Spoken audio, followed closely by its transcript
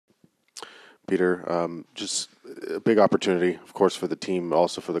Peter. Just a big opportunity, of course, for the team,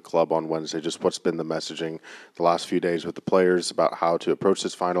 also for the club on Wednesday. Just what's been the messaging the last few days with the players about how to approach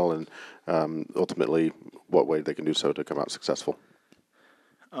this final and ultimately what way they can do so to come out successful?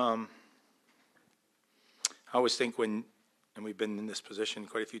 I always think and we've been in this position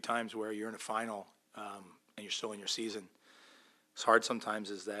quite a few times where you're in a final and you're still in your season. It's hard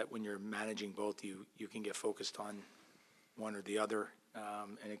sometimes is that when you're managing both, you can get focused on one or the other,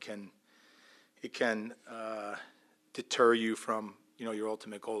 and it can deter you from your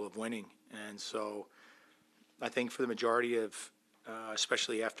ultimate goal of winning. And so, I think for the majority of,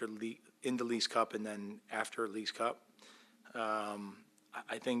 especially after in the Leagues Cup and then after Leagues Cup,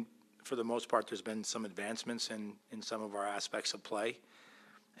 I think for the most part there's been some advancements in some of our aspects of play,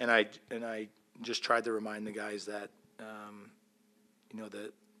 and I just tried to remind the guys that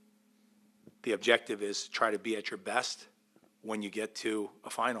the objective is to try to be at your best when you get to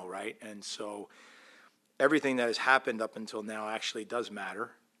a final, right? And so everything that has happened up until now actually does matter.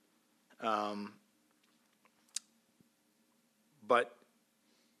 But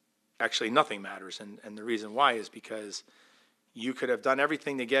actually nothing matters. And the reason why is because you could have done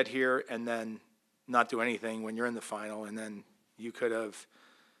everything to get here and then not do anything when you're in the final. And then you could have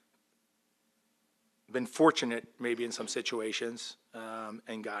been fortunate maybe in some situations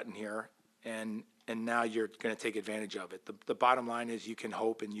and gotten here. And now you're going to take advantage of it. The bottom line is you can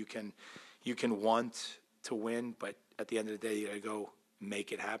hope and you can want to win, but at the end of the day, you got to go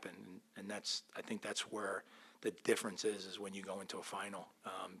make it happen. And I think that's where the difference is when you go into a final.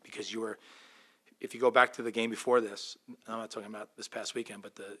 Because if you go back to the game before this, I'm not talking about this past weekend,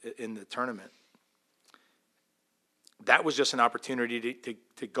 but in the tournament, that was just an opportunity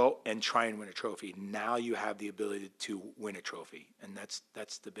to go and try and win a trophy. Now you have the ability to win a trophy, and that's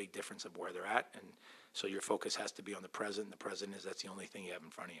the big difference of where they're at. And so your focus has to be on the present, and the present is that's the only thing you have in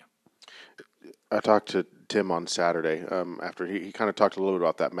front of you. I talked to Tim on Saturday after he kind of talked a little bit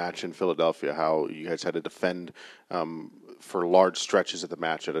about that match in Philadelphia, how you guys had to defend for large stretches of the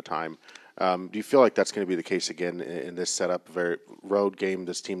match at a time. Do you feel like that's going to be the case again in this setup? Very road game.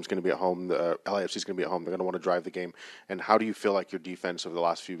 This team's going to be at home. The LAFC is going to be at home. They're going to want to drive the game. And how do you feel like your defense over the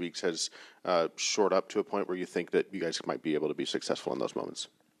last few weeks has shored up to a point where you think that you guys might be able to be successful in those moments?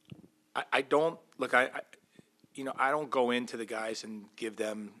 I don't look. I don't go into the guys and give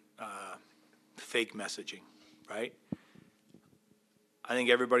them fake messaging, right? I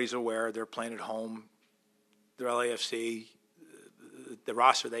think everybody's aware they're playing at home. They're LAFC. The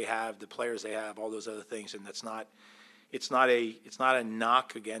roster they have, the players they have, all those other things, and it's not a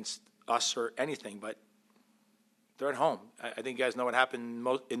knock against us or anything, but they're at home. I think you guys know what happened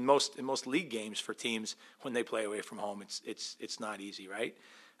in most league games for teams when they play away from home. It's not easy, right?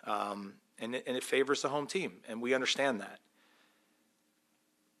 And it favors the home team, and we understand that.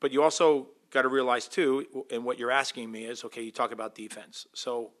 But you also got to realize too, and what you're asking me is, okay, you talk about defense.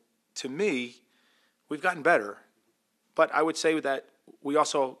 So to me, we've gotten better, but I would say that we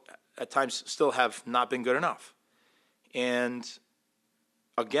also at times still have not been good enough. And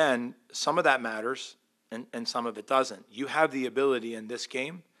again, some of that matters and some of it doesn't. You have the ability in this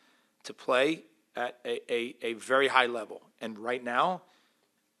game to play at a very high level. And right now,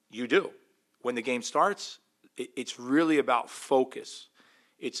 you do. When the game starts, it's really about focus.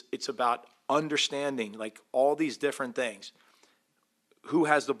 It's about understanding like all these different things. Who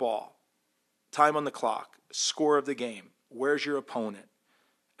has the ball? Time on the clock, score of the game. Where's your opponent?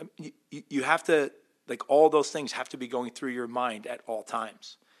 You have to, like, all those things have to be going through your mind at all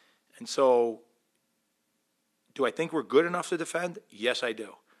times. And so, do I think we're good enough to defend? Yes, I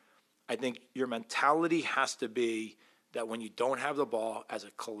do. I think your mentality has to be that when you don't have the ball as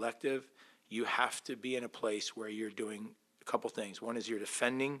a collective, you have to be in a place where you're doing a couple things. One is you're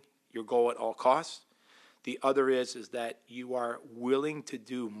defending your goal at all costs. The other is that you are willing to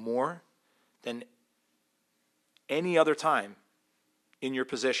do more than any other time in your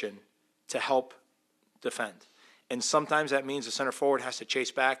position to help defend. And sometimes that means the center forward has to chase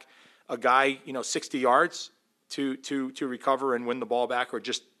back a guy, 60 yards to recover and win the ball back, or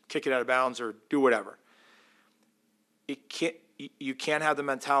just kick it out of bounds or do whatever. You can't have the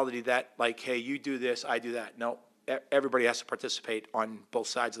mentality that, like, hey, you do this, I do that. No, everybody has to participate on both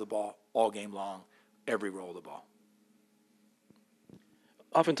sides of the ball all game long, every roll of the ball.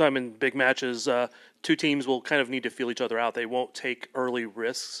 Oftentimes in big matches, two teams will kind of need to feel each other out. They won't take early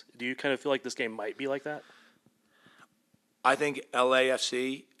risks. Do you kind of feel like this game might be like that? I think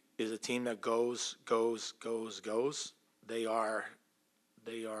LAFC is a team that goes.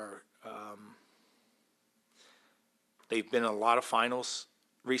 They've been in a lot of finals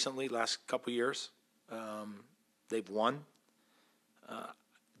recently, last couple of years. They've won.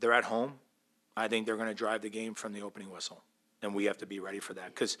 They're at home. I think they're going to drive the game from the opening whistle, and we have to be ready for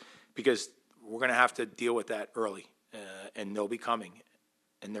that because we're going to have to deal with that early, and they'll be coming.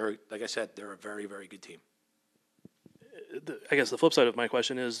 And they're, like I said, they're a very, very good team. I guess the flip side of my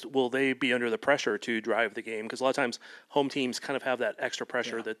question is, will they be under the pressure to drive the game? Because a lot of times home teams kind of have that extra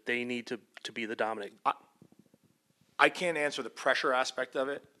pressure that they need to be the dominant. I can't answer the pressure aspect of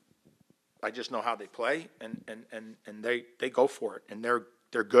it. I just know how they play, and they go for it, and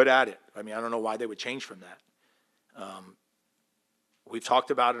they're good at it. I mean, I don't know why they would change from that. We've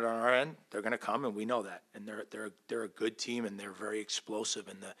talked about it on our end. They're going to come, and we know that. And they're a good team, and they're very explosive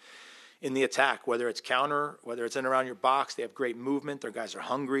in the attack. Whether it's counter, whether it's in around your box, they have great movement. Their guys are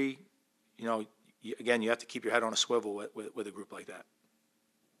hungry. You know, you have to keep your head on a swivel with a group like that.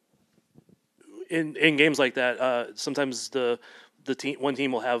 In games like that, sometimes one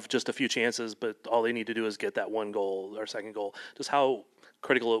team will have just a few chances, but all they need to do is get that one goal or second goal. Just how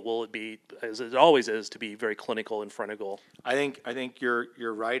critical will it be, as it always is, to be very clinical in front of goal? I think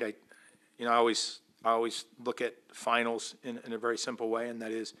you're right. I always look at finals in a very simple way, and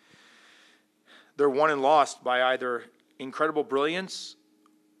that is they're won and lost by either incredible brilliance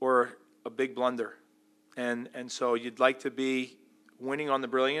or a big blunder, and so you'd like to be winning on the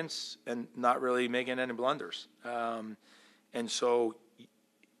brilliance and not really making any blunders. And so,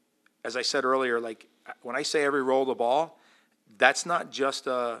 as I said earlier, like when I say every roll of the ball, that's not just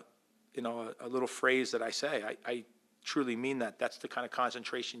a little phrase that I say. I truly mean that. That's the kind of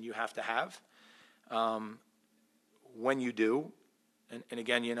concentration you have to have when you do. And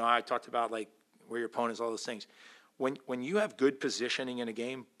again, I talked about like where your opponent is, all those things. When you have good positioning in a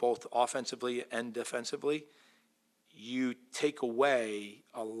game, both offensively and defensively, you take away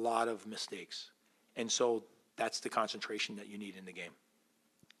a lot of mistakes. And so that's the concentration that you need in the game.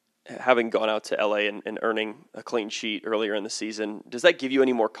 Having gone out to LA and earning a clean sheet earlier in the season, does that give you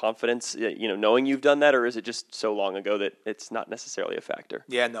any more confidence, knowing you've done that, or is it just so long ago that it's not necessarily a factor?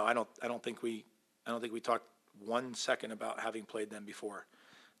 Yeah, no, I don't think we talked 1 second about having played them before.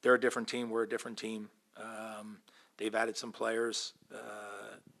 They're a different team. We're a different team. They've added some players.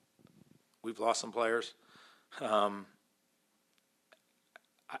 We've lost some players. I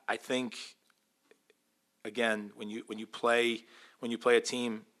think, again, when you play a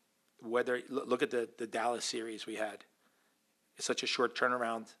team, whether look at the Dallas series we had, it's such a short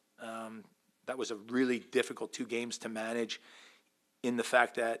turnaround. That was a really difficult 2 games to manage, in the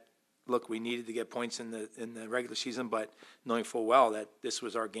fact that, look, we needed to get points in the regular season, but knowing full well that this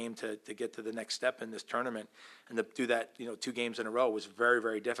was our game to get to the next step in this tournament, and to do that 2 games in a row was very,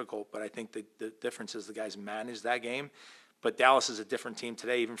 very difficult. But I think the difference is the guys managed that game. But Dallas is a different team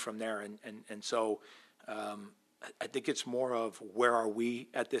today, even from there, and so I think it's more of where are we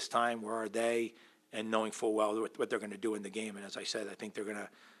at this time, where are they, and knowing full well what they're going to do in the game. And as I said, I think they're gonna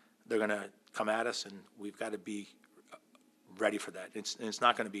come at us, and we've got to be ready for that. It's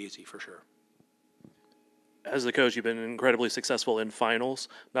not going to be easy, for sure. As the coach, you've been incredibly successful in finals.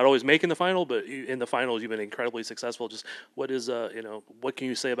 Not always making the final, but in the finals, you've been incredibly successful. Just what what can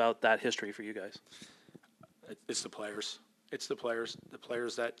you say about that history for you guys? It's the players. It's the players. The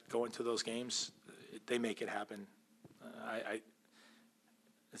players that go into those games, they make it happen.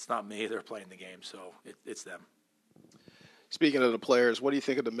 It's not me. They're playing the game, so it's them. Speaking of the players, what do you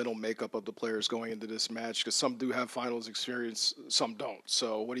think of the mental makeup of the players going into this match? Because some do have finals experience, some don't.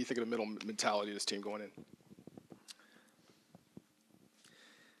 So what do you think of the mental mentality of this team going in?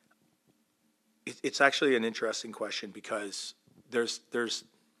 It's actually an interesting question, because there's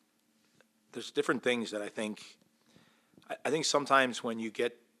different things that I think sometimes when you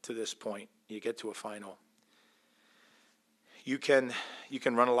get to this point, you get to a final, you can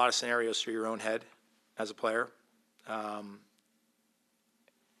run a lot of scenarios through your own head as a player, and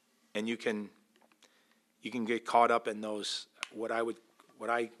you can get caught up in those what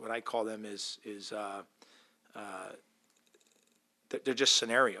I call them is they're just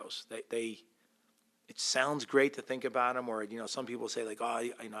scenarios. It sounds great to think about them, or some people say like,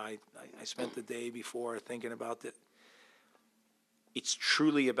 I spent the day before thinking about it. It's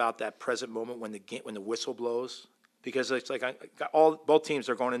truly about that present moment when the whistle blows, because it's like both teams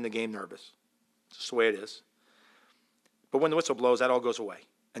are going in the game nervous. It's just the way it is. But when the whistle blows, that all goes away,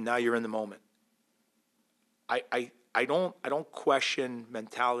 and now you're in the moment. I don't question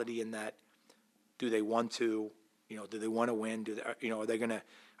mentality in that. Do they want to? Do they want to win?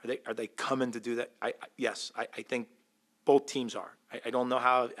 Are they coming to do that? Yes, I think both teams are. I don't know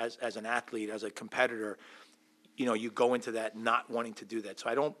how, as an athlete, as a competitor, you go into that not wanting to do that. So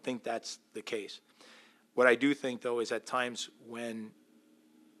I don't think that's the case. What I do think, though, is at times when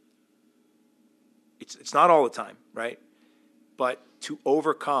it's not all the time, right? But to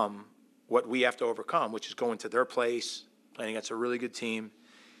overcome what we have to overcome, which is going to their place, playing against a really good team,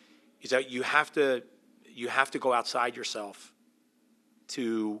 is that you have to go outside yourself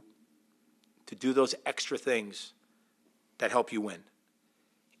to do those extra things that help you win.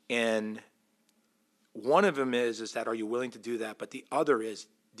 And one of them is that are you willing to do that? But the other is,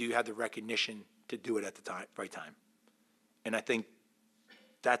 do you have the recognition to do it at the right time? And I think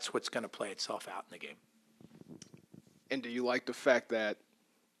that's what's going to play itself out in the game. And do you like the fact that,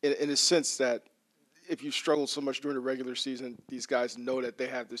 in a sense, that if you struggled so much during the regular season, these guys know that they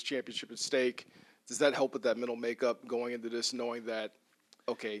have this championship at stake? Does that help with that mental makeup going into this, knowing that,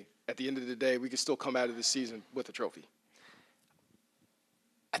 okay, at the end of the day, we can still come out of this season with a trophy?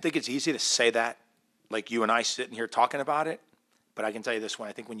 I think it's easy to say that, like you and I sitting here talking about it. But I can tell you this one: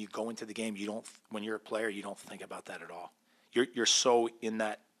 I think when you go into the game, when you're a player, you don't think about that at all. You're so in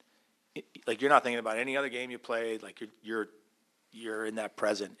that, like you're not thinking about any other game you played. Like you're in that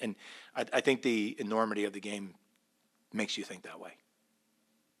present, and I think the enormity of the game makes you think that way.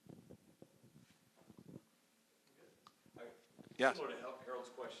 Yes. Similar to Harold's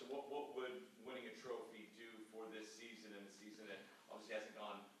question, what would winning a trophy do for this season and the season that obviously hasn't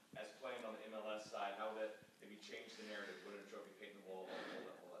gone as planned on the MLS side? How would that maybe change the narrative, winning a trophy, painting the wall,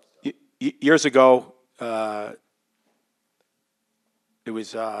 all that stuff? Years ago, it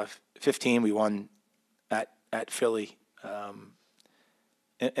was 15. We won at Philly,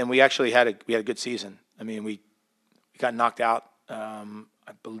 and we actually had a good season. I mean, we got knocked out. I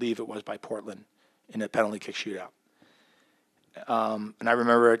believe it was by Portland in a penalty kick shootout. And I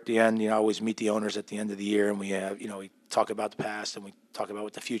remember at the end, I always meet the owners at the end of the year, and we have, we talk about the past and we talk about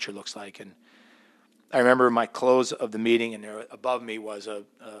what the future looks like. And I remember my close of the meeting, and there above me was a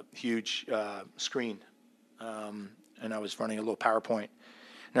huge screen, and I was running a little PowerPoint.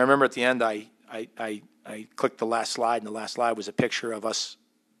 And I remember at the end, I clicked the last slide, and the last slide was a picture of us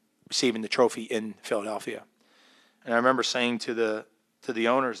receiving the trophy in Philadelphia. And I remember saying to the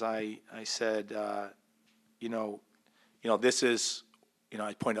owners, I said, this is,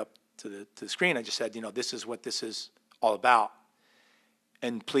 I point up to the screen. I just said, this is what this is all about.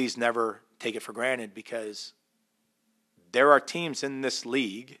 And please never take it for granted, because there are teams in this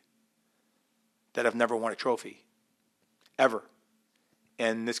league that have never won a trophy, ever.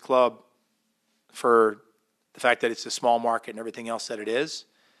 And this club, for the fact that it's a small market and everything else that it is,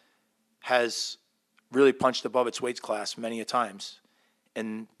 has really punched above its weight class many a times.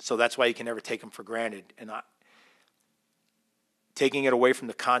 And so that's why you can never take them for granted. And taking it away from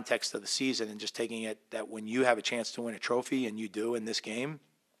the context of the season and just taking it that when you have a chance to win a trophy, and you do in this game,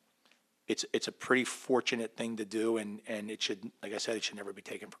 it's a pretty fortunate thing to do, and it should, like I said, it should never be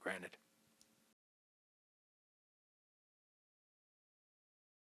taken for granted.